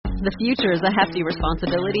The future is a hefty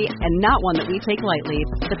responsibility and not one that we take lightly.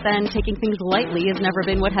 But then taking things lightly has never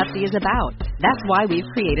been what Hefty is about. That's why we've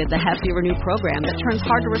created the Hefty Renew program that turns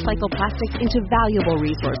hard-to-recycle plastics into valuable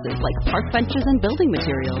resources like park benches and building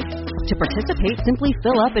materials. To participate, simply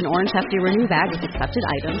fill up an orange Hefty Renew bag with accepted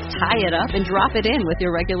items, tie it up, and drop it in with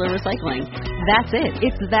your regular recycling. That's it.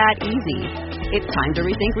 It's that easy. It's time to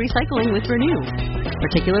rethink recycling with Renew.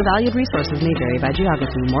 Particular valued resources may vary by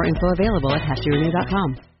geography. More info available at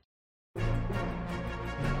heftyrenew.com.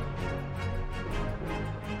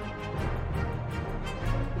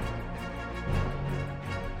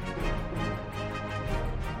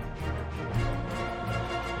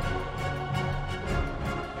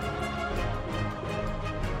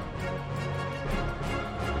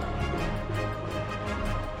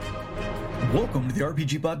 Welcome to the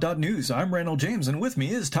RPGBOT.News. I'm Randall James, and with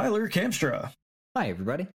me is Tyler Kamstra. Hi,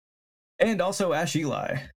 everybody. And also Ash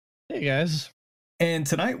Eli. Hey, guys. And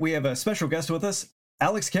tonight we have a special guest with us,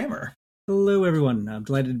 Alex Kammer. Hello, everyone. I'm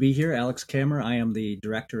delighted to be here. Alex Kammer. I am the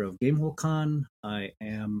director of GameholeCon. I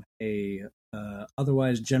am a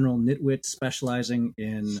otherwise general nitwit specializing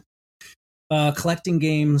in collecting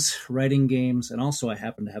games, writing games, and also I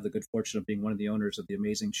happen to have the good fortune of being one of the owners of the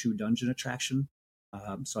amazing Shoe Dungeon attraction.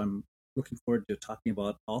 So I'm looking forward to talking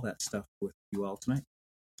about all that stuff with you all tonight.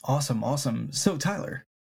 Awesome. So, Tyler,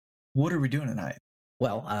 what are we doing tonight?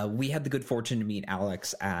 Well, we had the good fortune to meet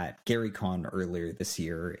Alex at GaryCon earlier this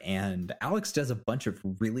year, and Alex does a bunch of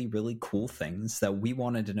really, really cool things that we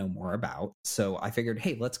wanted to know more about. So I figured,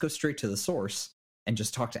 hey, let's go straight to the source and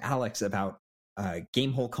just talk to Alex about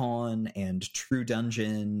GameholeCon and True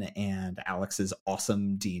Dungeon and Alex's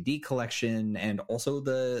awesome D&D collection and also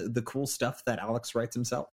the cool stuff that Alex writes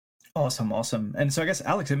himself. Awesome. And so I guess,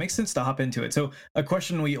 Alex, it makes sense to hop into it. So a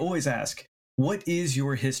question we always ask, what is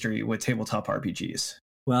your history with tabletop RPGs?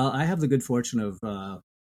 Well, I have the good fortune of,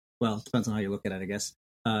 it depends on how you look at it, I guess.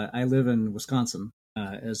 I live in Wisconsin.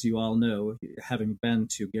 As you all know, having been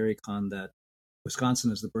to GaryCon, that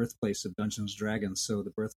Wisconsin is the birthplace of Dungeons & Dragons, so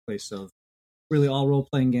the birthplace of really all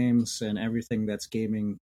role-playing games and everything that's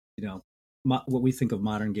gaming, what we think of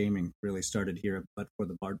modern gaming really started here, but for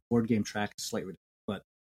the board game track, slightly different. But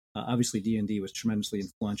obviously D&D was tremendously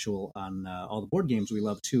influential on all the board games we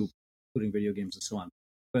love too, including video games and so on.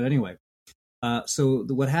 But anyway, so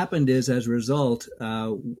what happened is, as a result,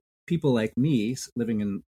 people like me living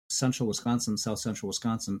in central Wisconsin, south central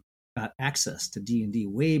Wisconsin, got access to D&D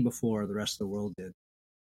way before the rest of the world did.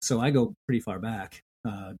 So I go pretty far back,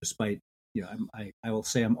 despite, I will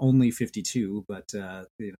say I'm only 52, but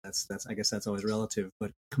that's I guess that's always relative.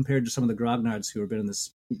 But compared to some of the grognards who have been in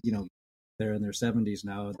this, they're in their 70s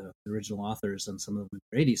now, the original authors, and some of them in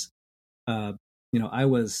their 80s. I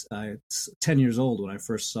was 10 years old when I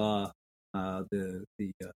first saw the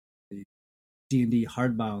D&D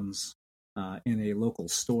hardbounds in a local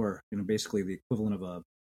store, basically the equivalent of a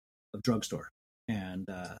drugstore. And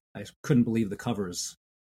I couldn't believe the covers,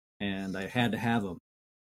 and I had to have them.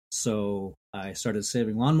 So I started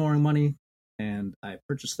saving lawnmowing money, and I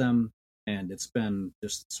purchased them, and it's been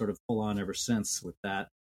just sort of full on ever since with that.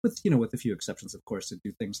 With a few exceptions, of course, to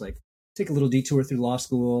do things like take a little detour through law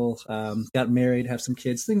school, got married, have some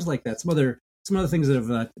kids, things like that. Some other things that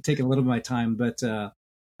have taken a little bit of my time, but but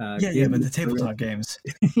the tabletop games.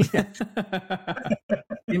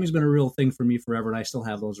 Gaming's been a real thing for me forever, and I still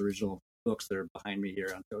have those original books that are behind me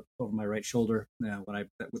here over my right shoulder.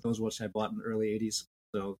 With those which I bought in the early '80s.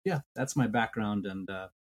 So yeah, that's my background, and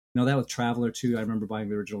that with Traveller too. I remember buying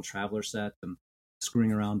the original Traveller set and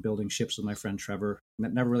screwing around building ships with my friend Trevor,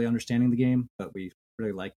 never really understanding the game, but we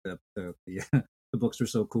really liked the books were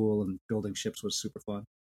so cool, and building ships was super fun.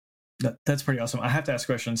 That's pretty awesome. I have to ask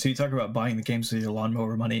a question. So you talk about buying the games with your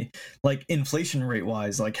lawnmower money, like inflation rate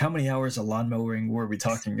wise, like how many hours of lawn mowing were we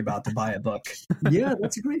talking about to buy a book? Yeah,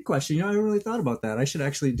 that's a great question. I haven't really thought about that. I should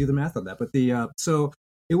actually do the math on that. But so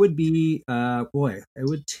it would be, it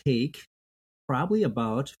would take probably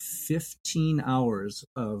about 15 hours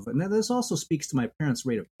of, and this also speaks to my parents'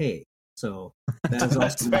 rate of pay. So that is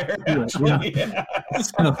also fair.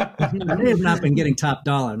 So, I may have not been getting top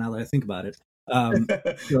dollar now that I think about it. In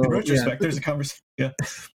retrospect, there's a conversation. Yeah,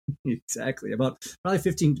 exactly. About probably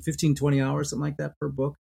 15, 20 hours, something like that per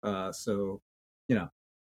book.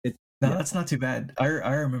 That's not too bad. I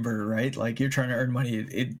remember, right? Like you're trying to earn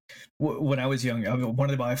money. When I was young, I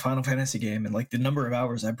wanted to buy a Final Fantasy game, and like the number of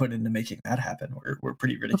hours I put into making that happen were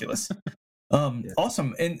pretty ridiculous.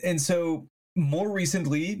 Awesome. And so more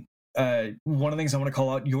recently, one of the things I want to call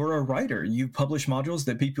out, you're a writer. You publish modules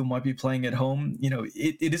that people might be playing at home.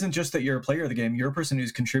 It isn't just that you're a player of the game. You're a person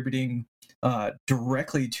who's contributing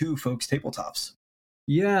directly to folks' tabletops.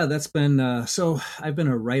 Yeah, that's been so. I've been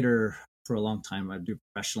a writer for a long time. I do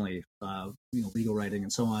professionally, legal writing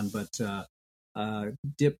and so on. But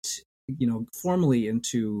dipped, formally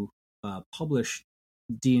into published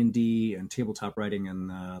D&D and tabletop writing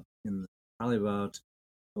in probably about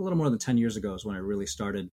a little more than 10 years ago is when I really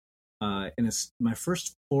started. And it's my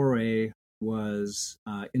first foray was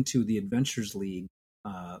into the Adventures League.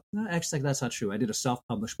 Actually, that's not true. I did a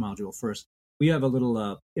self-published module first. We have a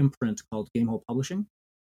little imprint called Gamehole Publishing,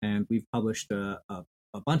 and we've published a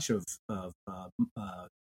bunch of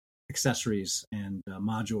accessories and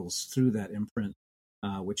modules through that imprint,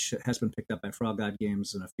 which has been picked up by Frog God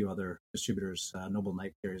Games and a few other distributors. Noble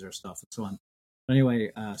Knight carries our stuff and so on.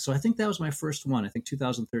 Anyway, so I think that was my first one. I think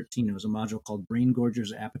 2013. It was a module called Brain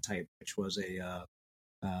Gorger's Appetite, which was the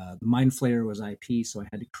Mind Flayer was IP, so I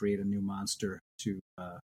had to create a new monster to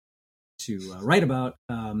write about.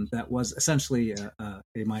 That was essentially a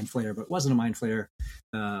Mind Flayer, but wasn't a Mind Flayer,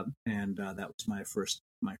 and that was my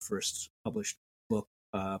first published book.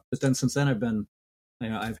 But then since then,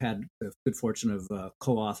 I've had the good fortune of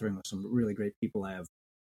co-authoring with some really great people. I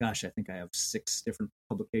think I have 6 different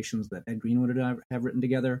publications that Ed Greenwood and I have written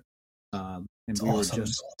together. And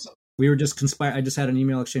we were just conspired. I just had an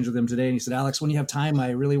email exchange with him today, and he said, "Alex, when you have time, I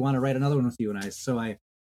really want to write another one with you." And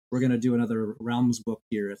we're going to do another Realms book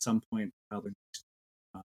here at some point, probably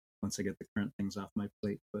once I get the current things off my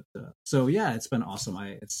plate. But so yeah, it's been awesome.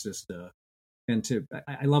 I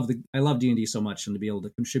love D&D so much, and to be able to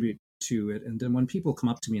contribute to it. And then when people come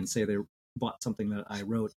up to me and say they bought something that I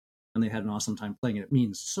wrote and they had an awesome time playing it, it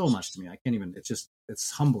means so much to me. I can't even.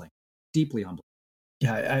 It's humbling, deeply humbling.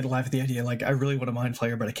 Yeah, I laugh at the idea. Like, I really want a Mind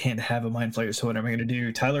Flayer, but I can't have a Mind Flayer, so what am I going to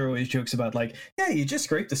do? Tyler always jokes about, like, yeah, you just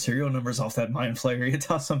scrape the serial numbers off that Mind Flayer. You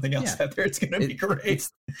toss something else out there, it's going to be great.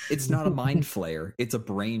 It's not a Mind Flayer. It's a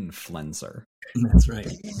brain flenser. That's right.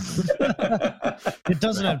 It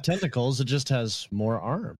doesn't have tentacles. It just has more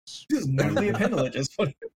arms. Just literally appendages.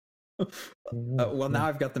 Well, now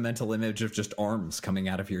I've got the mental image of just arms coming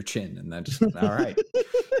out of your chin, and then just, all right.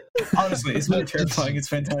 Honestly, it's not terrifying. It's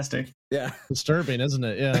fantastic. Yeah, disturbing, isn't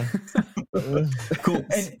it? Yeah. Cool.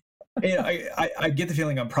 And I get the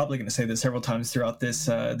feeling I'm probably going to say this several times throughout this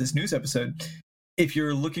news episode. If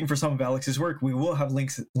you're looking for some of Alex's work, we will have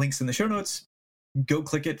links in the show notes. Go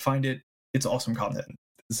click it, find it. It's awesome content.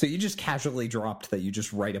 So you just casually dropped that you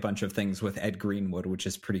just write a bunch of things with Ed Greenwood, which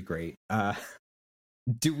is pretty great.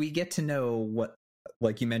 Do we get to know what,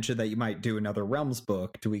 like you mentioned that you might do another Realms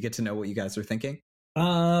book? Do we get to know what you guys are thinking?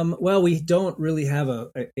 Well, we don't really have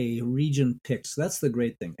a region picked, so that's the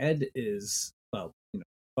great thing. Ed is,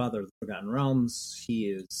 father of the Forgotten Realms. He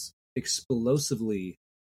is explosively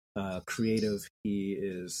creative. He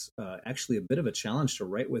is actually a bit of a challenge to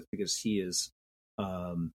write with because he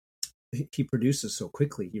produces so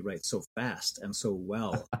quickly. He writes so fast and so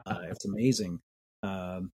well. It's amazing.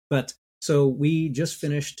 But so we just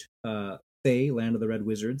finished Thay, Land of the Red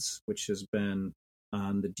Wizards, which has been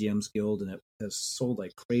on the GM's Guild, and it has sold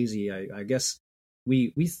like crazy. I guess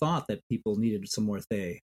we thought that people needed some more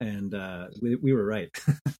Thay, and we were right.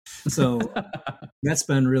 So that's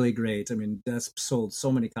been really great. I mean, that's sold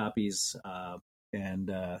so many copies, and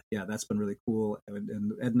that's been really cool.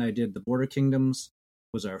 And Ed and I did the Border Kingdoms,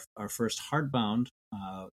 was our first hardbound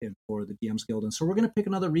for the DM's Guild, and so we're going to pick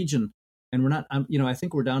another region, and we're not. I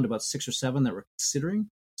think we're down to about 6 or 7 that we're considering.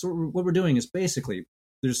 So what we're doing is basically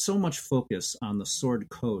there's so much focus on the Sword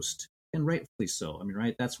Coast, and rightfully so. I mean,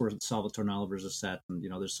 right? That's where Salvatore and Oliver's is set, and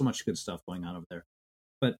there's so much good stuff going on over there.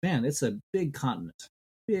 But man, it's a big continent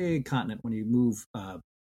when you move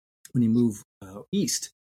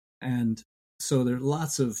east, and so there are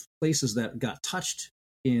lots of places that got touched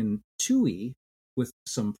in 2E with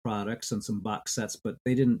some products and some box sets, but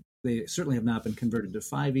they certainly have not been converted to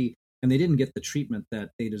 5E, and they didn't get the treatment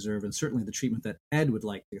that they deserve, and certainly the treatment that Ed would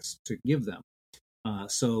like to give them.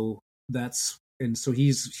 So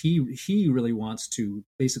he really wants to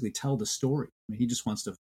basically tell the story. I mean, he wants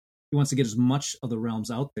to get as much of the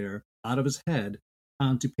realms out there, out of his head,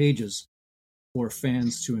 onto pages for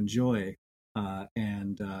fans to enjoy.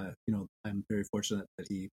 And I'm very fortunate that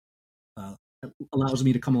he allows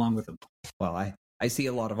me to come along with him. Well, I see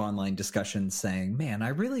a lot of online discussions saying, man, I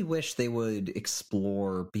really wish they would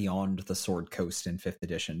explore beyond the Sword Coast in 5th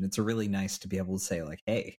edition. It's really nice to be able to say, like,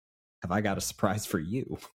 hey, have I got a surprise for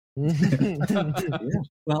you? Yeah.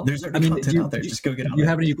 Well, there's content out there. Just go get out. Do you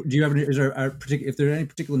have any? If there are any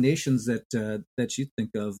particular nations that you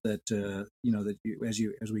think of that that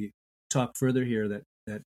you as we talk further here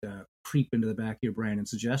that creep into the back of your brain and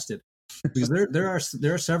suggest it, because there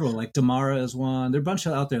are several, like Damara is one. There are a bunch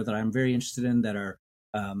out there that I'm very interested in that are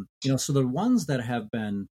so the ones that have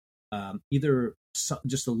been either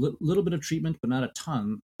just a little bit of treatment, but not a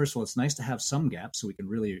ton. First of all, it's nice to have some gaps so we can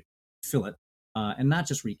really fill it, and not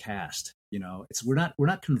just recast. We're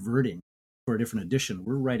not converting for a different edition.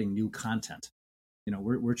 We're writing new content.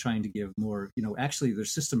 We're trying to give more. Actually, they're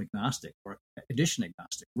system agnostic or edition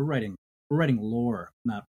agnostic. We're writing lore,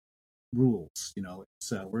 not rules.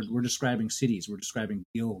 We're describing cities, we're describing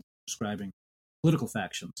guilds, describing political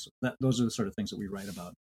factions. Those are the sort of things that we write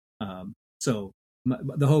about. So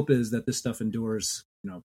the hope is that this stuff endures,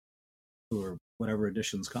 for whatever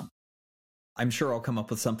editions come. I'm sure I'll come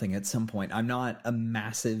up with something at some point. I'm not a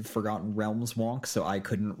massive Forgotten Realms wonk, so I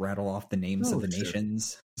couldn't rattle off the names of the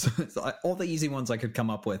nations. So all the easy ones I could come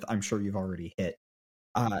up with, I'm sure you've already hit.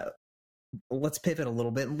 Let's pivot a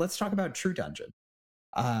little bit and let's talk about True Dungeon.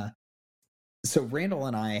 So Randall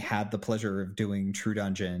and I had the pleasure of doing True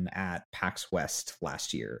Dungeon at PAX West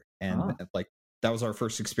last year, and that was our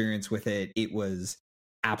first experience with it. It was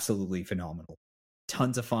absolutely phenomenal.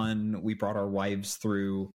 Tons of fun. We brought our wives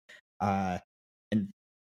through, and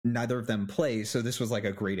neither of them play, so this was like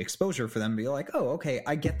a great exposure for them to be like, oh, okay,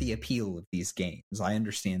 I get the appeal of these games. I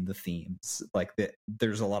understand the themes. Like,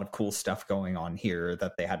 there's a lot of cool stuff going on here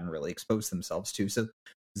that they hadn't really exposed themselves to. So it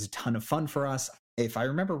was a ton of fun for us. If I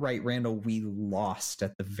remember right, Randall, we lost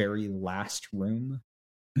at the very last room.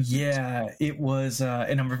 Yeah, it was,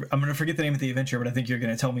 and I'm going to forget the name of the adventure, but I think you're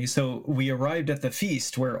going to tell me. So we arrived at the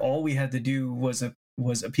feast where all we had to do was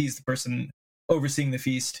appease the person overseeing the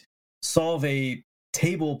feast, solve a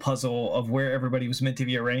table puzzle of where everybody was meant to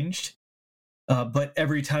be arranged. But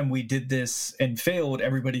every time we did this and failed,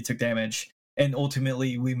 everybody took damage. And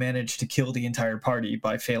ultimately, we managed to kill the entire party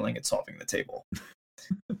by failing at solving the table.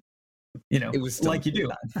 It was like you do.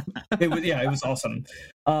 It was awesome.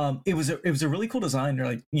 It was a really cool design. You're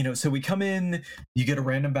like, so we come in, you get a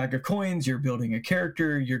random bag of coins, you're building a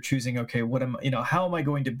character, you're choosing, okay, how am I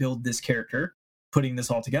going to build this character, putting this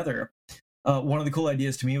all together. One of the cool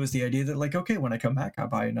ideas to me was the idea that, like, okay, when I come back, I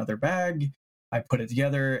buy another bag, I put it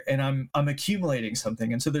together, and I'm accumulating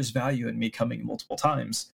something, and so there's value in me coming multiple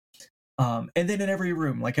times. And then in every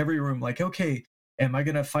room, like, okay, am I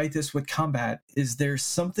going to fight this with combat? Is there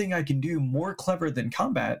something I can do more clever than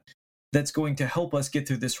combat that's going to help us get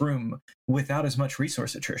through this room without as much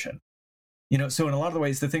resource attrition? So in a lot of the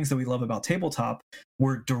ways, the things that we love about tabletop,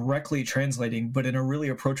 we're directly translating, but in a really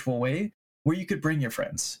approachable way where you could bring your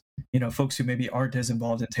friends, folks who maybe aren't as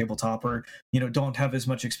involved in tabletop or, don't have as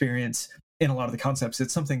much experience in a lot of the concepts.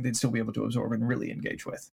 It's something they'd still be able to absorb and really engage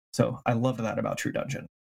with. So I loved that about True Dungeon.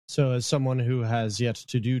 So as someone who has yet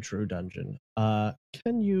to do True Dungeon,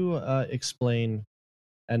 can you explain,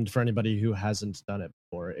 and for anybody who hasn't done it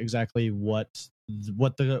before, exactly what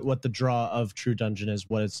the draw of True Dungeon is,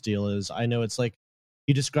 what its deal is? I know it's like,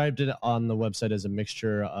 you described it on the website as a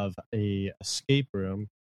mixture of a escape room,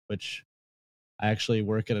 which I actually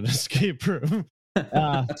work at an escape room.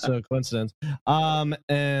 So coincidence.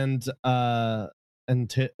 And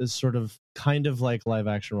sort of kind of like live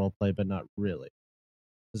action role play, but not really.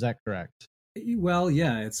 Is that correct? Well,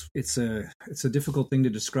 yeah, it's a difficult thing to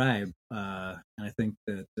describe, and I think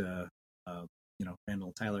that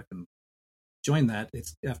Randall Tyler can join that.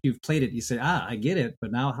 It's after you've played it, you say, I get it,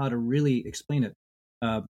 but now how to really explain it?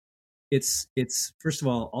 It's first of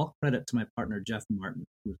all credit to my partner Jeff Martin,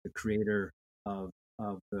 who's the creator of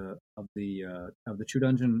the True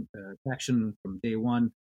Dungeon faction from day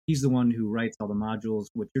one. He's the one who writes all the modules.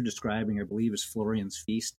 What you're describing, I believe, is Florian's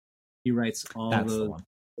Feast. He writes all those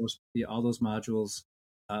modules.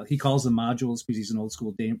 He calls them modules because he's an old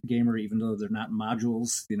school gamer, even though they're not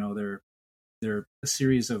modules. They're a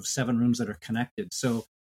series of 7 rooms that are connected. So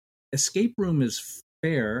escape room is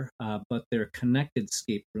fair, but they're connected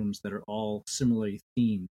escape rooms that are all similarly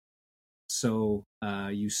themed. So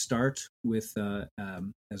you start with,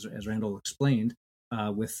 as Randall explained,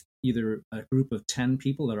 with either a group of 10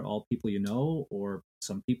 people that are all people you know, or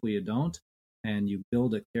some people you don't, and you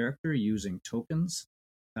build a character using tokens.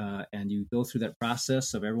 And you go through that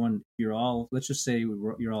process of everyone. Let's just say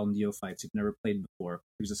you're all neophytes. You've never played before,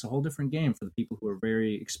 because it's a whole different game for the people who are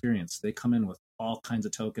very experienced. They come in with all kinds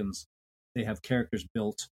of tokens. They have characters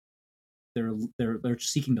built. They're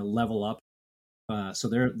seeking to level up, so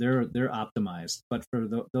they're optimized. But for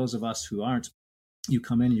those of us who aren't, you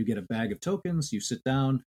come in, you get a bag of tokens. You sit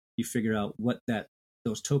down, you figure out what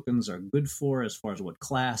those tokens are good for, as far as what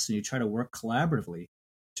class, and you try to work collaboratively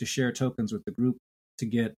to share tokens with the group to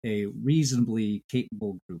get a reasonably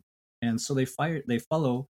capable group. And so they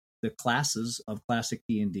follow the classes of classic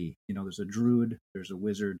D&D. There's a druid, there's a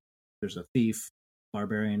wizard, there's a thief,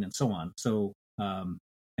 barbarian, and so on. So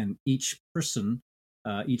and each person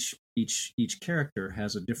each character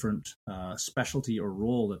has a different specialty or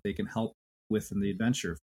role that they can help with in the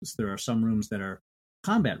adventure. There are some rooms that are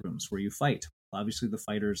combat rooms where you fight. Obviously, the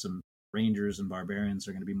fighters and rangers and barbarians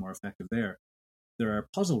are going to be more effective there. There are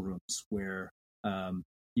puzzle rooms where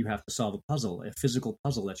you have to solve a puzzle, a physical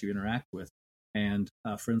puzzle that you interact with. And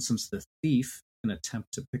for instance, the thief can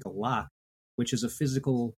attempt to pick a lock, which is a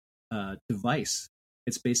physical device.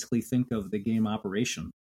 It's basically, think of the game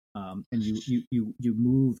Operation. And you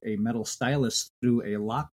move a metal stylus through a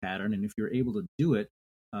lock pattern, and if you're able to do it,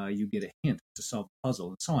 you get a hint to solve the puzzle,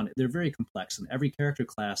 and so on. They're very complex, and every character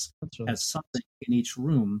class has something in each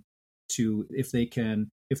room to, if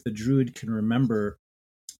the druid can remember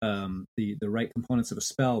the right components of a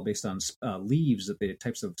spell based on leaves, that the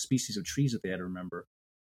types of species of trees that they had to remember.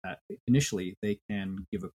 Initially, they can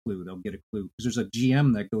give a clue. They'll get a clue because there's a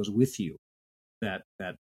GM that goes with you, that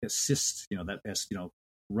assists,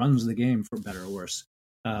 runs the game, for better or worse.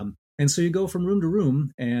 And so you go from room to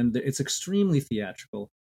room, and it's extremely theatrical.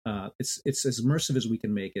 It's as immersive as we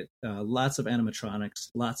can make it. Lots of animatronics,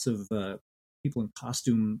 lots of people in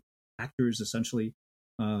costume, actors essentially,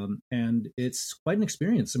 and it's quite an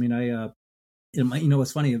experience. I mean,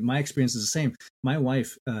 what's funny? My experience is the same. My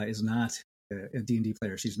wife is not a D&D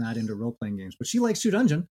player. She's not into role-playing games, but she likes True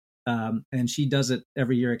Dungeon, and she does it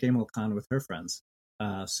every year at GameholeCon with her friends.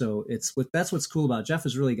 So that's what's cool about Jeff,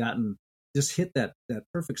 has really just hit that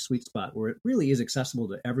perfect sweet spot where it really is accessible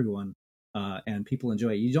to everyone, and people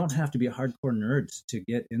enjoy it. You don't have to be a hardcore nerd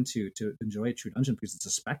to enjoy True Dungeon, because it's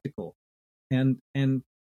a spectacle, and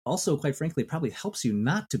also, quite frankly, it probably helps you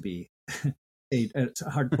not to be a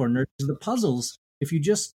hardcore nerd, because the puzzles, if you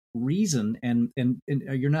just reason and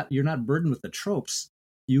you're not burdened with the tropes,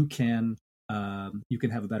 you can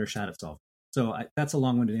have a better shot at solving. So that's a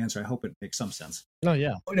long-winded answer. I hope it makes some sense. Oh,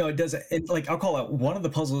 yeah. Oh, no, it does. I'll call out one of the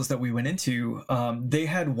puzzles that we went into. They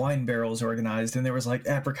had wine barrels organized, and there was like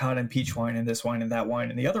apricot and peach wine, and this wine and that wine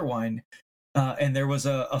and the other wine. And there was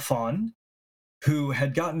a faun who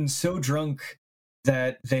had gotten so drunk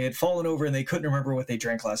that they had fallen over and they couldn't remember what they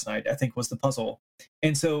drank last night, I think was the puzzle.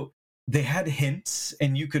 And so they had hints,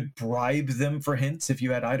 and you could bribe them for hints if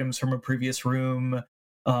you had items from a previous room.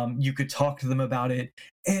 You could talk to them about it,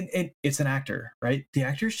 and it's an actor, right? The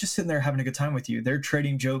actor's just sitting there having a good time with you. They're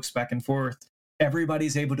trading jokes back and forth.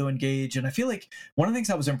 Everybody's able to engage, and I feel like one of the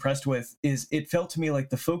things I was impressed with is it felt to me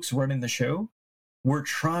like the folks running the show were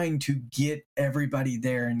trying to get everybody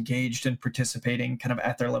there engaged and participating kind of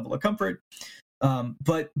at their level of comfort.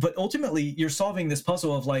 But ultimately, you're solving this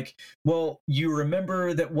puzzle of like, well, you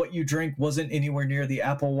remember that what you drank wasn't anywhere near the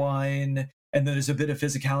apple wine. And then there's a bit of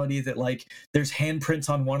physicality that, like, there's handprints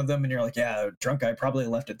on one of them, and you're like, yeah, drunk guy probably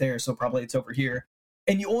left it there, so probably it's over here.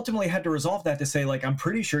 And you ultimately had to resolve that to say, like, I'm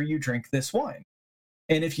pretty sure you drank this wine.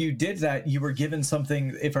 And if you did that, you were given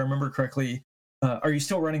something, if I remember correctly. Are you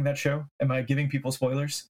still running that show? Am I giving people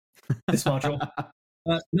spoilers? This module?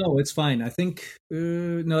 No, it's fine. I think,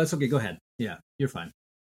 no, that's okay. Go ahead. Yeah, you're fine.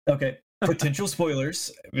 Okay. Potential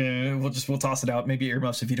spoilers. We'll toss it out. Maybe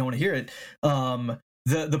earmuffs if you don't want to hear it.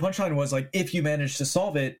 The punchline was like, if you managed to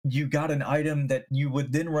solve it, you got an item that you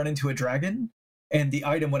would then run into a dragon, and the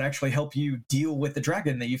item would actually help you deal with the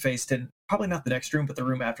dragon that you faced in probably not the next room, but the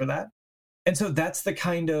room after that. And so that's the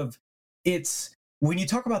kind of, it's when you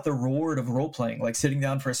talk about the reward of role playing, like sitting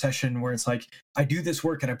down for a session where it's like, I do this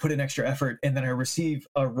work and I put in extra effort, and then I receive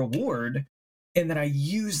a reward, and then I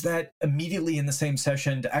use that immediately in the same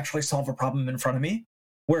session to actually solve a problem in front of me,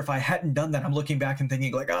 where if I hadn't done that, I'm looking back and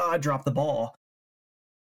thinking like, I dropped the ball.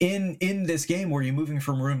 In this game where you're moving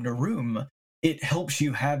from room to room, it helps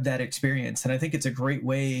you have that experience. And I think it's a great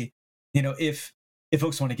way, if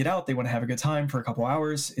folks want to get out, they want to have a good time for a couple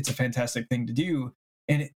hours, it's a fantastic thing to do.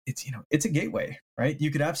 And it's a gateway, right? You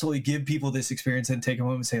could absolutely give people this experience and take them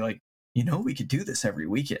home and say, like, we could do this every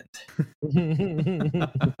weekend.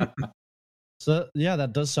 So yeah,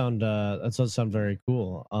 that does sound very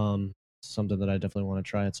cool. Something that I definitely want to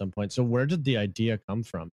try at some point. So where did the idea come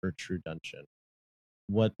from for True Dungeon?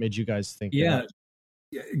 What made you guys think? Yeah,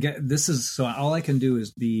 this is, so all I can do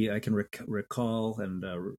is I can recall and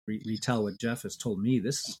retell what Jeff has told me.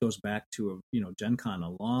 This goes back to Gen Con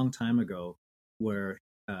a long time ago, where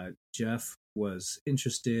Jeff was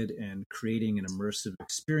interested in creating an immersive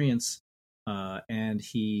experience, and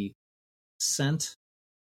he sent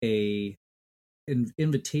a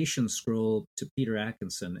invitation scroll to Peter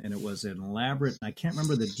Atkinson, and it was an elaborate, I can't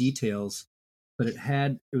remember the details, but it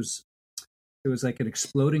was like an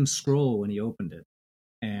exploding scroll when he opened it.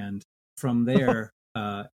 And from there,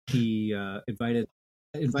 he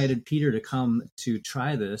invited Peter to come to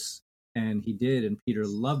try this, and he did, and Peter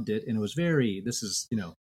loved it. And it was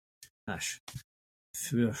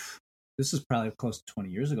this is probably close to 20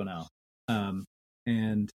 years ago now.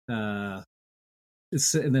 And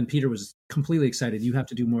then Peter was completely excited. You have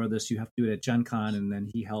to do more of this. You have to do it at Gen Con. And then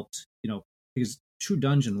he helped, because True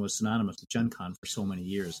Dungeon was synonymous with Gen Con for so many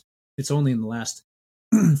years. It's only in the last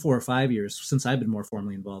 4 or 5 years, since I've been more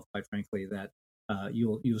formally involved, quite frankly, that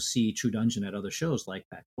you'll see True Dungeon at other shows like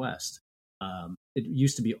PAX West. It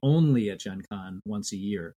used to be only at Gen Con once a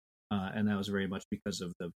year. And that was very much because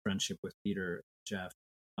of the friendship with Peter and Jeff.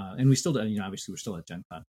 And we still, obviously we're still at Gen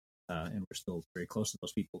Con, and we're still very close to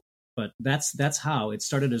those people. But that's how it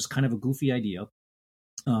started, as kind of a goofy idea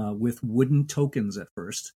with wooden tokens at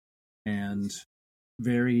first, and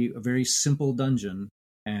a very simple dungeon.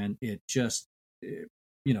 And it just,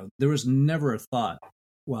 there was never a thought.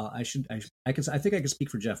 Well, I think I could speak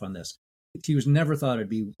for Jeff on this. He was never thought it'd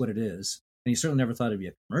be what it is, and he certainly never thought it'd be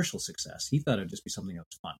a commercial success. He thought it'd just be something that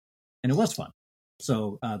was fun, and it was fun.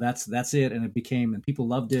 So that's it, and and people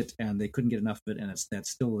loved it, and they couldn't get enough of it, and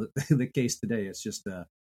that's still the case today. It's just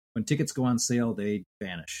when tickets go on sale, they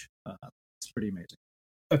vanish. It's pretty amazing.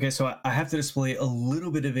 Okay, so I have to display a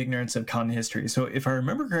little bit of ignorance of con history. So if I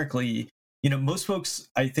remember correctly, most folks,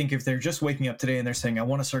 I think if they're just waking up today and they're saying, I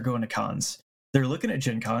want to start going to cons, they're looking at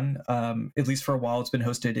Gen Con. At least for a while, it's been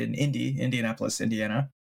hosted in Indianapolis, Indiana.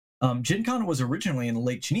 Gen Con was originally in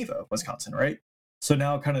Lake Geneva, Wisconsin, right? So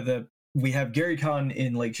now we have Gary Con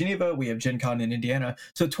in Lake Geneva, we have Gen Con in Indiana.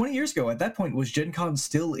 So 20 years ago, at that point, was Gen Con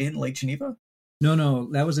still in Lake Geneva? No,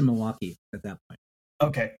 that was in Milwaukee at that point.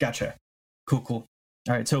 Okay, gotcha. Cool.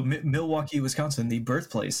 All right, so Milwaukee, Wisconsin, the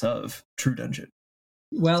birthplace of True Dungeon.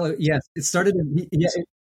 Well, yes, it started in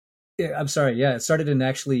I'm sorry, yeah, it started in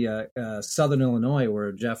actually Southern Illinois,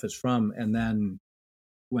 where Jeff is from, and then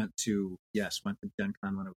went to Gen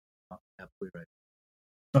Con when it was absolutely right.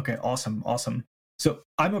 Okay, awesome. So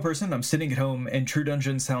I'm sitting at home, and True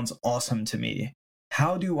Dungeon sounds awesome to me.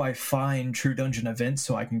 How do I find True Dungeon events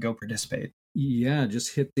so I can go participate? Yeah,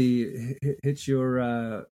 just hit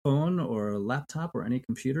your phone or laptop or any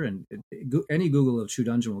computer, and any Google of True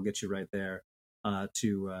Dungeon will get you right there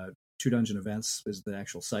to True Dungeon events is the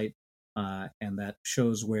actual site, and that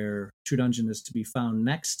shows where True Dungeon is to be found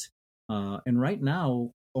next. And right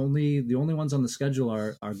now, the only ones on the schedule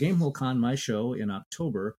are GameholeCon, my show, in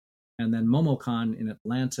October, and then MomoCon in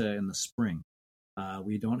Atlanta in the spring.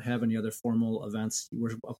 We don't have any other formal events.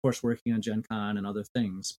 We're, of course, working on Gen Con and other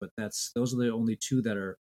things, but those are the only two that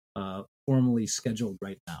are formally scheduled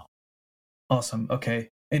right now. Awesome. Okay.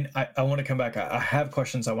 And I want to come back. I have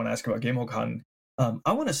questions I want to ask about GameholeCon.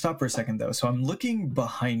 I want to stop for a second, though. So I'm looking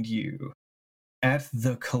behind you at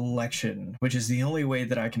the collection, which is the only way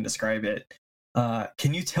that I can describe it.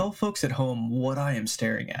 Can you tell folks at home what I am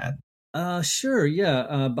staring at? Sure,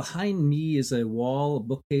 yeah. Behind me is a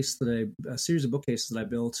series of bookcases that I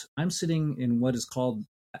built. I'm sitting in what is called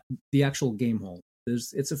the actual game hole.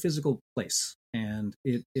 It's a physical place, and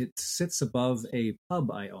it sits above a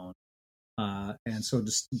pub I own. And so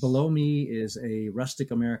just below me is a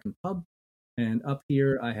rustic American pub, and up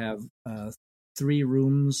here I have 3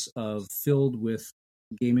 rooms filled with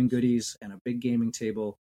gaming goodies and a big gaming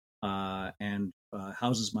table, and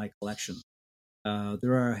houses my collection.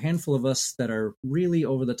 There are a handful of us that are really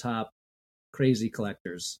over the top, crazy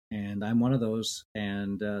collectors, and I'm one of those.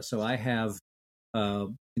 And so I have,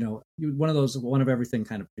 one of everything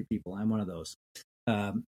kind of people. I'm one of those.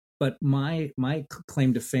 But my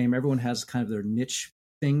claim to fame, everyone has kind of their niche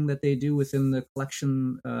thing that they do within the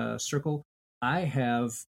collection circle. I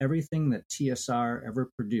have everything that TSR ever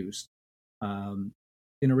produced in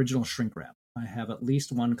original shrink wrap. I have at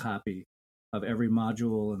least one copy of every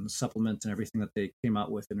module and supplement and everything that they came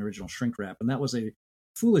out with in original shrink wrap. And that was a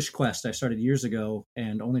foolish quest I started years ago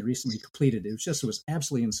and only recently completed. It was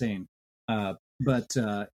absolutely insane. But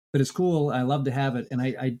it's cool. I love to have it. And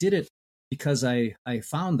I did it because I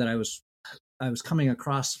found that I was coming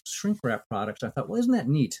across shrink wrap products. I thought, well, isn't that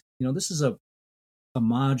neat? This is a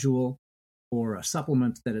module or a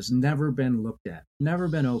supplement that has never been looked at, never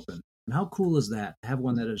been opened. And how cool is that to have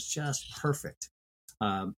one that is just perfect?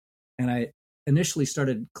 And I initially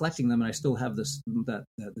started collecting them, and I still have this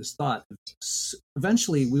thought.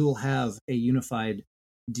 Eventually, we will have a unified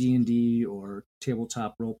D&D or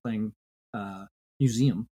tabletop role-playing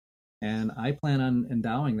museum, and I plan on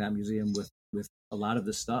endowing that museum with a lot of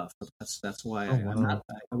this stuff. That's why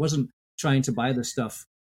I wasn't trying to buy this stuff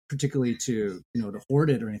particularly to hoard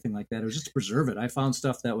it or anything like that. It was just to preserve it. I found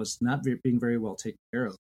stuff that was not being very well taken care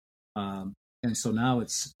of. And so now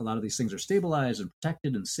a lot of these things are stabilized and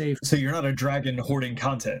protected and safe. So you're not a dragon hoarding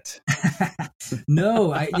content.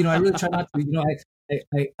 No, I really try not to.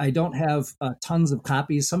 I don't have tons of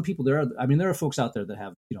copies. Some people there are folks out there that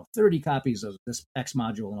have 30 copies of this X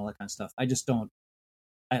module and all that kind of stuff. I just don't.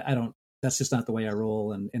 I don't. That's just not the way I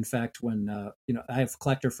roll. And in fact, when I have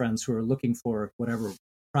collector friends who are looking for whatever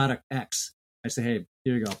product X, I say, hey,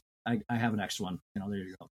 here you go. I have an X one. There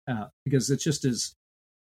you go. Because it just is.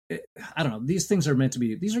 I don't know. These things are meant to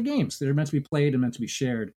be. These are games. They're meant to be played and meant to be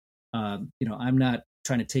shared. I'm not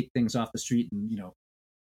trying to take things off the street and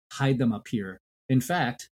hide them up here. In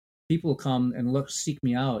fact, people come and seek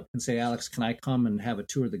me out and say, Alex, can I come and have a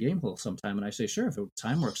tour of the game hole sometime? And I say, sure, if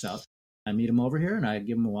time works out. I meet them over here and I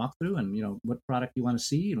give them a walkthrough and, what product you want to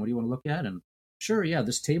see and what do you want to look at? And sure, yeah,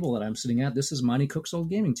 this table that I'm sitting at, this is Monty Cook's old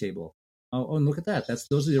gaming table. Oh, and look at that.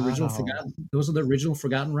 Those are the original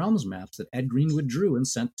Forgotten Realms maps that Ed Greenwood drew and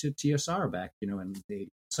sent to TSR back, in the 80s.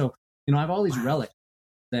 So, I have all these relics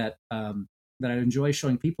that I enjoy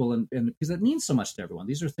showing people, and because it means so much to everyone.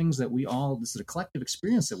 These are things that this is a collective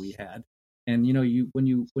experience that we had. And when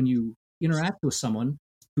you interact with someone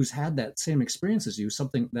who's had that same experience as you,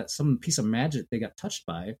 some piece of magic they got touched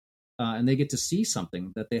by, and they get to see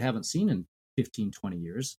something that they haven't seen in 15, 20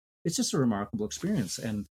 years. It's just a remarkable experience.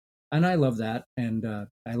 And I love that. And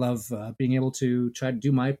I love being able to try to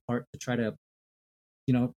do my part to try to,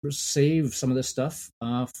 save some of this stuff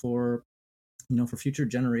for future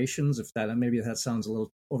generations. If maybe that sounds a little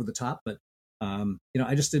over the top, but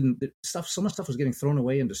I just didn't. So much stuff was getting thrown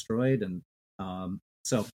away and destroyed, and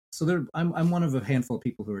so I'm one of a handful of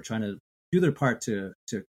people who are trying to do their part to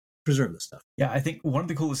preserve this stuff. Yeah, I think one of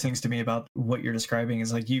the coolest things to me about what you're describing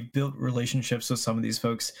is like you've built relationships with some of these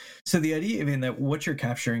folks. So the idea even that what you're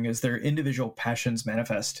capturing is their individual passions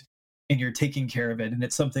manifest, and you're taking care of it, and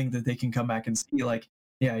it's something that they can come back and see, like,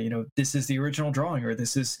 yeah, this is the original drawing, or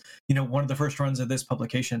this is, one of the first runs of this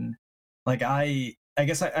publication. Like, I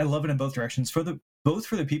guess I love it in both directions, both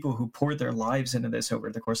for the people who poured their lives into this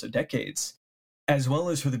over the course of decades, as well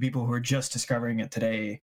as for the people who are just discovering it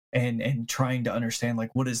today and trying to understand,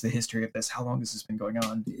 like, what is the history of this? How long has this been going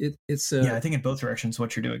on? I think in both directions,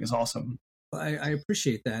 what you're doing is awesome. I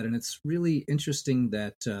appreciate that. And it's really interesting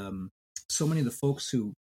that so many of the folks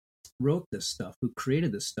who wrote this stuff, who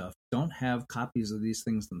created this stuff, don't have copies of these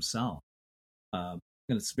things themselves. And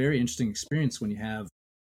it's a very interesting experience when you have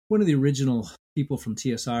one of the original people from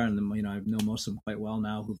TSR, and I know most of them quite well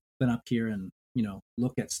now, who've been up here and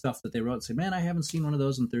look at stuff that they wrote and say, man, I haven't seen one of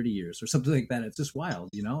those in 30 years or something like that. It's just wild,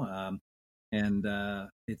 and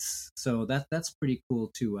it's so that's pretty cool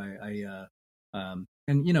too.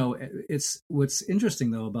 It's what's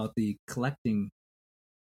interesting though about the collecting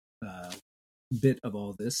bit of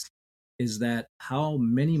all this is that how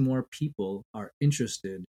many more people are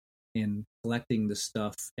interested in collecting this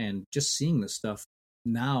stuff and just seeing this stuff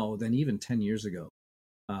now than even 10 years ago.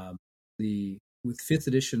 With 5th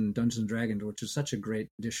edition Dungeons and Dragons, which is such a great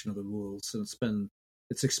edition of the rules, and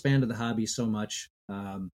it's expanded the hobby so much.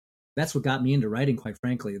 That's what got me into writing, quite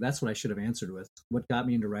frankly. That's what I should have answered with. What got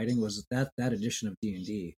me into writing was that edition of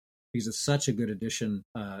D&D, because it's such a good edition,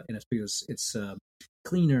 and it's because it's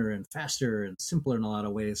cleaner and faster and simpler in a lot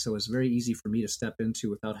of ways. So it's very easy for me to step into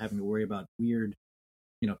without having to worry about weird,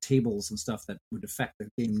 tables and stuff that would affect the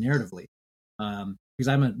game narratively. Because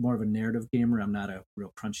I'm more of a narrative gamer. I'm not a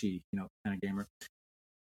real crunchy, kind of gamer.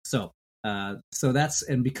 So that's,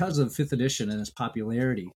 and because of 5th edition and its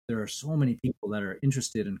popularity, there are so many people that are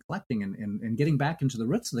interested in collecting and getting back into the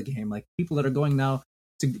roots of the game. Like people that are going now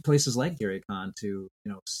to places like GaryCon to,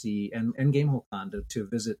 see, and GameholeCon to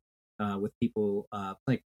visit with people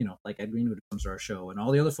like Ed Greenwood who comes to our show, and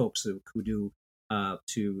all the other folks who do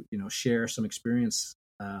to, share some experience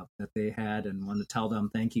that they had, and want to tell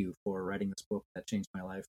them thank you for writing this book that changed my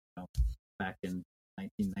life back in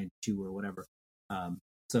 1992 or whatever.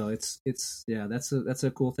 So that's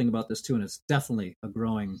a cool thing about this too, and it's definitely a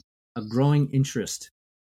growing interest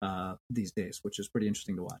these days, which is pretty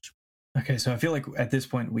interesting to watch. Okay, so I feel like at this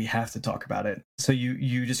point we have to talk about it. So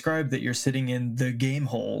you described that you're sitting in the game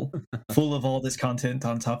hole full of all this content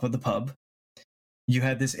on top of the pub. You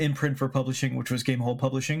had this imprint for publishing, which was Gamehole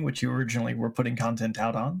Publishing, which you originally were putting content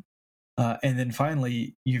out on. And then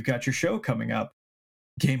finally, you've got your show coming up,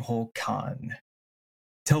 GameholeCon.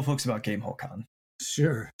 Tell folks about GameholeCon.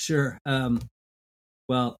 Sure.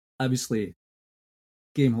 Well, obviously,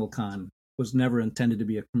 GameholeCon was never intended to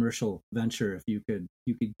be a commercial venture. If you could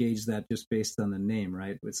gauge that just based on the name,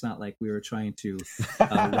 right? It's not like we were trying to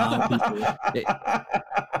wow people.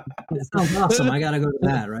 It sounds awesome. I got to go to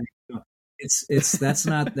that, right? That was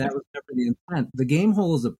never the intent. The Game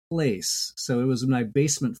Hole is a place, so it was in my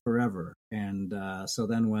basement forever. And so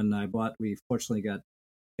then when I bought, we fortunately got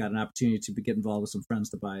an opportunity to get involved with some friends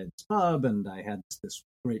to buy this pub, and I had this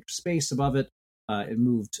great space above it. it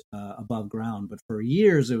moved above ground, but for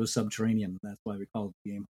years it was subterranean. That's why we call it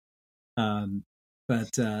the game. And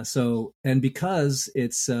because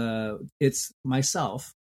it's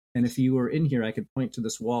myself, and if you were in here, I could point to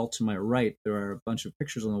this wall to my right. There are a bunch of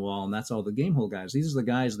pictures on the wall, and that's all the Gamehole guys. These are the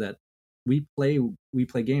guys that we play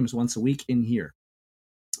games once a week in here,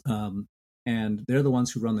 and they're the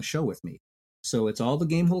ones who run the show with me. So it's all the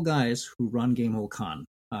Gamehole guys who run GameholeCon,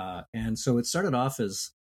 and so it started off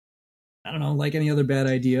as, I don't know, like any other bad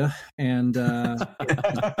idea, and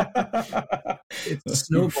it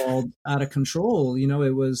snowballed out of control.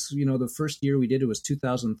 It was, the first year we did it was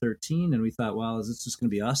 2013, and we thought, well, is this just going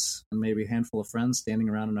to be us and maybe a handful of friends standing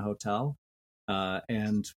around in a hotel?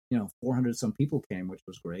 And 400 some people came, which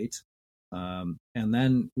was great. And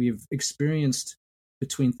then we've experienced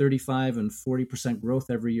between 35 and 40% growth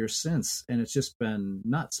every year since, and it's just been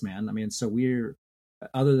nuts, man. I mean, so we're,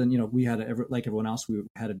 other than, we had like everyone else, we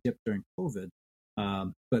had a dip during COVID,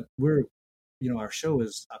 but we're, our show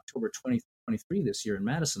is October 2023 this year in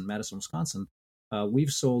Madison, Wisconsin. We've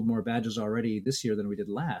sold more badges already this year than we did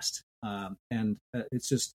last, and it's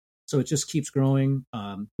just, so it just keeps growing.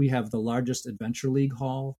 We have the largest Adventure League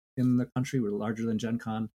hall in the country. We're larger than Gen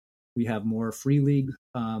Con. We have more free league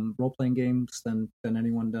role-playing games than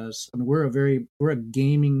anyone does. I mean, we're a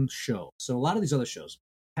gaming show. So a lot of these other shows,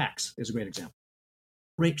 PAX is a great example.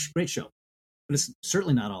 Great show, but it's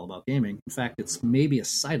certainly not all about gaming. In fact, it's maybe a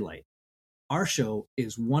sidelight. Our show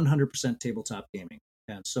is 100% tabletop gaming,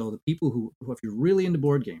 and so the people who, if you're really into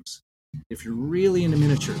board games, if you're really into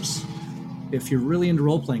miniatures, if you're really into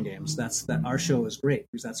role-playing games, that our show is great,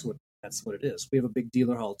 because that's what it is. We have a big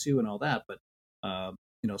dealer hall too, and all that, but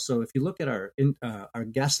so if you look at our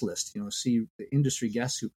guest list, see the industry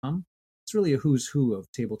guests who come, it's really a who's who of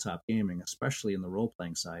tabletop gaming, especially in the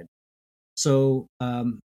role-playing side. So,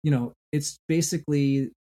 it's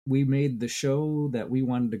basically, we made the show that we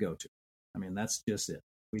wanted to go to. I mean, that's just it.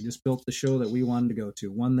 We just built the show that we wanted to go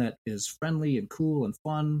to, one that is friendly and cool and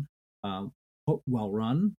fun, well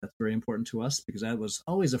run. That's very important to us, because that was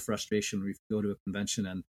always a frustration when we go to a convention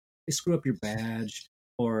and they screw up your badge,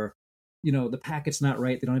 or, the packet's not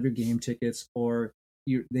right, they don't have your game tickets, or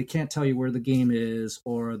they can't tell you where the game is,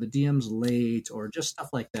 or the DM's late, or just stuff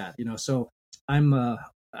like that. So I'm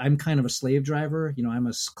kind of a slave driver. I'm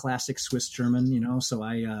a classic Swiss German, so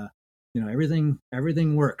I, everything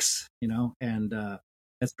works, and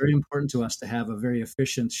that's very important to us to have a very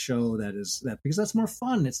efficient show because that's more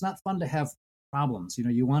fun. It's not fun to have problems.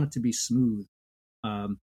 You want it to be smooth.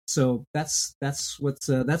 So that's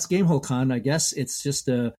GameholeCon. I guess it's just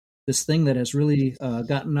this thing that has really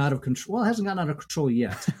gotten out of control. Well, it hasn't gotten out of control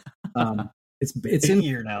yet. It's in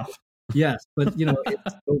year now. Yes, but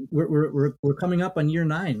we're coming up on year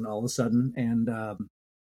 9 all of a sudden, and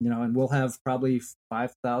and we'll have probably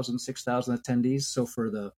 5,000, 6,000 attendees. So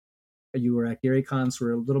you were at GaryCon, so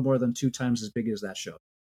we're a little more than 2 times as big as that show.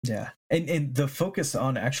 Yeah, and the focus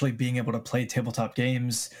on actually being able to play tabletop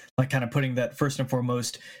games, like kind of putting that first and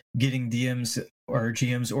foremost, getting DMs or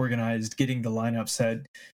GMs organized, getting the lineup set.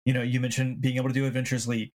 You mentioned being able to do Adventures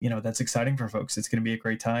League. That's exciting for folks. It's going to be a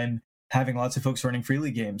great time. Having lots of folks running free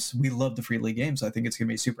league games. We love the free league games. I think it's going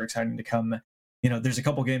to be super exciting to come. There's a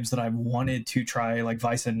couple games that I wanted to try, like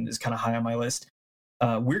Vyson is kind of high on my list.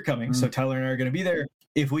 We're coming, so Tyler and I are going to be there.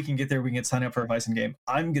 If we can get there, we can get signed up for a Vyson game.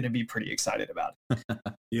 I'm going to be pretty excited about it.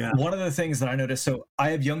 Yeah. One of the things that I noticed, so I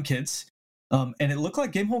have young kids, and it looked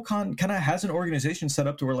like GameholeCon kind of has an organization set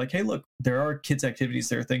up to where, like, hey, look, there are kids activities,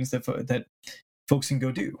 there are things that folks can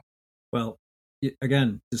go do. Well,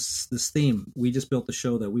 again, this theme, we just built the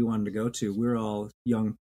show that we wanted to go to. We're all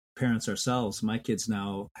young parents ourselves. My kids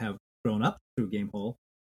now have grown up through Gamehole.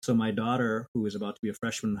 So my daughter, who is about to be a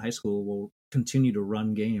freshman in high school, will continue to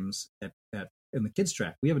run games in the kids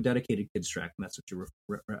track. We have a dedicated kids track, and that's what you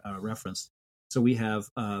referenced. So we have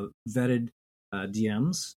vetted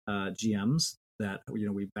GMs that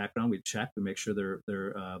we background, we check, we make sure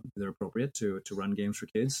they're appropriate to run games for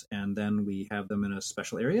kids, and then we have them in a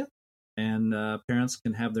special area. And parents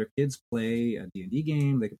can have their kids play a D&D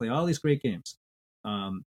game. They can play all these great games.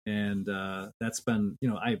 And that's been,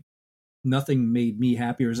 nothing made me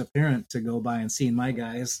happier as a parent to go by and seeing my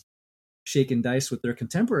guys shaking dice with their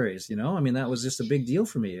contemporaries. That was just a big deal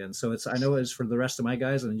for me. And so I know it's for the rest of my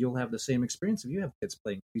guys, and you'll have the same experience if you have kids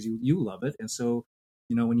playing, because you love it. And so,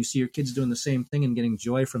 when you see your kids doing the same thing and getting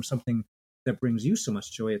joy from something that brings you so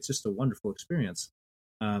much joy, it's just a wonderful experience.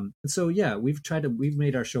 And so, yeah, we've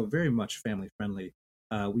made our show very much family friendly.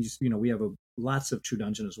 We have lots of True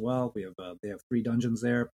Dungeon as well. They have 3 dungeons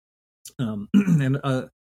there. And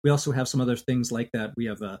we also have some other things like that. We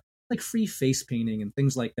have like free face painting and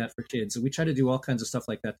things like that for kids. And we try to do all kinds of stuff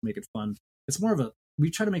like that to make it fun. It's more of we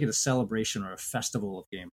try to make it a celebration or a festival of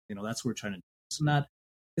game. That's what we're trying to do.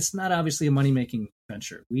 It's not obviously a money-making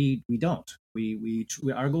venture. We don't.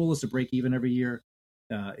 Our goal is to break even every year.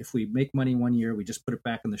 If we make money one year, we just put it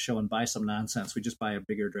back in the show and buy some nonsense. We just buy a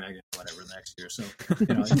bigger dragon, or whatever, the next year. So,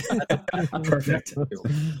 perfect.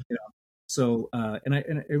 So,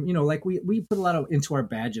 like we put a lot into our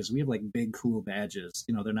badges. We have like big, cool badges.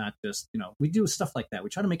 They're not just, we do stuff like that. We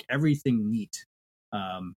try to make everything neat,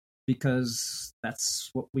 because that's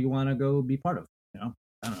what we want to go be part of. I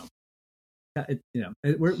don't know.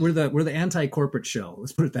 We're the anti-corporate show.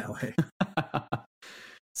 Let's put it that way.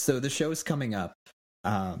 So the show's coming up.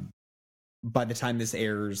 By the time this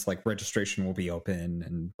airs, like, registration will be open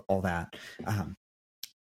and all that.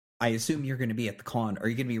 I assume you're going to be at the con. Are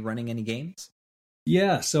you going to be running any games?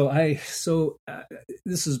 Yeah. So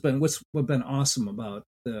this has been what's been awesome about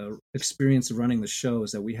the experience of running the show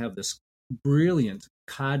is that we have this brilliant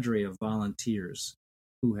cadre of volunteers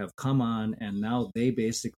who have come on, and now they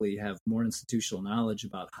basically have more institutional knowledge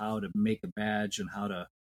about how to make a badge and how to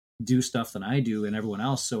do stuff than I do and everyone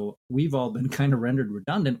else. So we've all been kind of rendered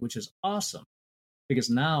redundant, which is awesome, because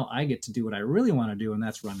now I get to do what I really want to do, and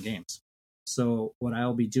that's run games. So what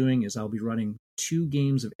I'll be doing is I'll be running 2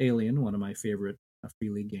 games of Alien, one of my favorite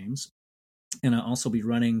Free League games, and I'll also be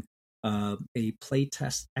running a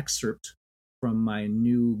playtest excerpt from my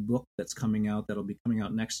new book that's coming out, that'll be coming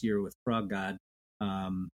out next year with Frog God.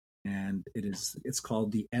 And it's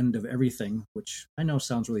called The End of Everything, which I know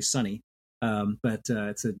sounds really sunny. But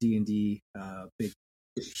it's a D&D big,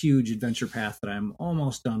 huge adventure path that I'm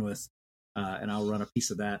almost done with, and I'll run a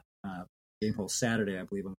piece of that Gamehole Saturday, I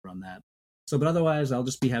believe I'm going to run that. So, but otherwise, I'll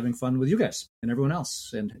just be having fun with you guys and everyone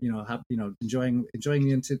else, and enjoying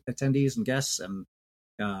the attendees and guests, and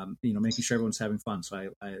making sure everyone's having fun.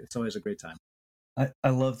 So, it's always a great time. I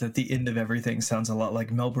love that The End of Everything sounds a lot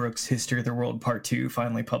like Mel Brooks' History of the World Part 2,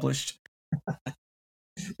 finally published.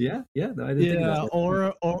 Yeah, no, I didn't think about that.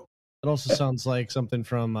 Or it also sounds like something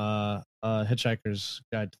from Hitchhiker's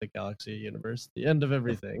Guide to the Galaxy universe. The End of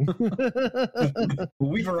Everything.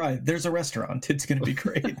 We've arrived. There's a restaurant. It's going to be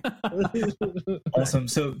great. Awesome.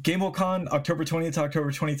 So GameholeCon, October 20th to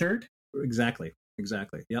October 23rd? Exactly.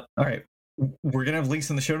 Yep. All right. We're going to have links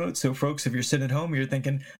in the show notes. So folks, if you're sitting at home, you're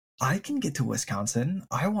thinking, I can get to Wisconsin.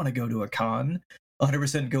 I want to go to a con.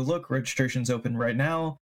 100% go look. Registration's open right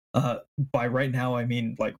now. By right now, I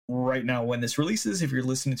mean like right now when this releases. If you're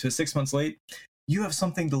listening to it 6 months late, you have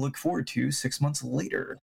something to look forward to 6 months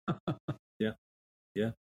later. Yeah.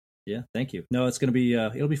 Thank you. No, it's gonna be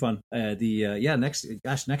it'll be fun. Next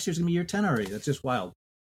year's gonna be year 10 already. That's just wild.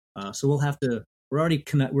 So we'll have to. We're already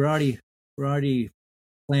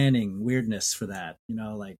planning weirdness for that. You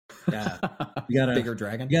gotta bigger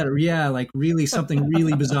dragon. Like really something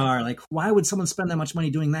really bizarre. Like, why would someone spend that much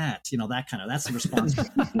money doing that? That's the response.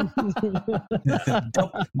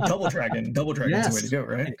 Double dragon. Double dragon's the way to go,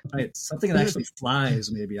 right? Right. Something that actually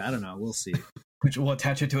flies. Maybe, I don't know. We'll see. Which we'll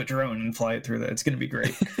attach it to a drone and fly it through that. It's going to be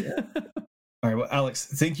great. Yeah. All right. Well, Alex,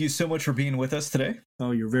 thank you so much for being with us today.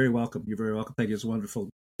 Oh, you're very welcome. Thank you. It's wonderful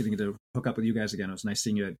getting to hook up with you guys again. It was nice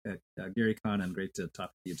seeing you at GaryCon, and great to talk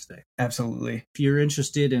to you today. Absolutely. If you're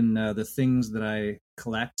interested in the things that I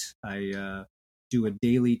collect, I do a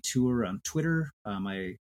daily tour on Twitter.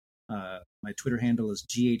 My Twitter handle is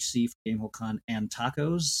GHC for GameholeCon and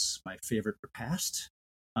Tacos, my favorite repast.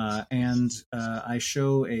 And I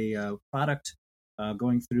show a product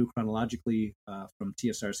going through chronologically from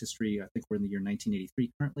TSR's history. I think we're in the year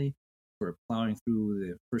 1983 currently. We're plowing through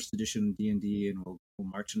the first edition D&D, and we'll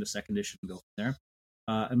march into second edition and go from there.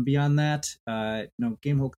 And beyond that,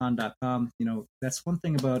 GameholeCon.com. That's one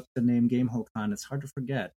thing about the name GameholeCon; it's hard to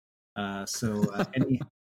forget. So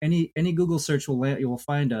any Google search you will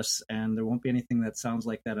find us, and there won't be anything that sounds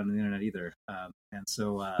like that on the internet either. And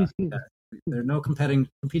so there are no competing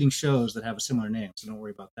shows that have a similar name, so don't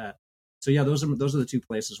worry about that. So yeah, those are the 2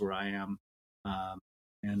 places where I am.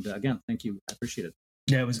 And again, thank you. I appreciate it.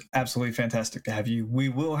 Yeah, it was absolutely fantastic to have you. We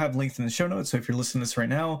will have links in the show notes. So if you're listening to this right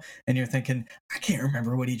now and you're thinking, I can't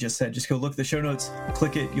remember what he just said, just go look at the show notes,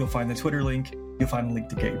 click it. You'll find the Twitter link. You'll find a link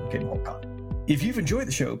to GameholeCon. If you've enjoyed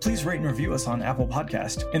the show, please rate and review us on Apple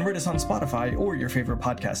Podcast and rate us on Spotify or your favorite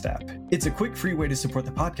podcast app. It's a quick, free way to support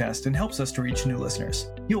the podcast and helps us to reach new listeners.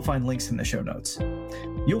 You'll find links in the show notes.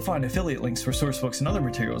 You'll find affiliate links for source books and other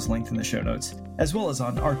materials linked in the show notes, as well as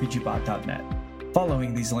on RPGBOT.Net.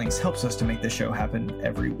 Following these links helps us to make this show happen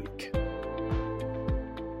every week.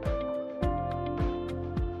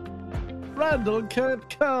 Randall can't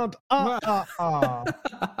count. I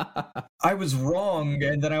was wrong,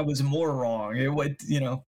 and then I was more wrong. It would,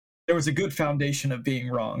 there was a good foundation of being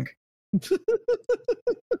wrong.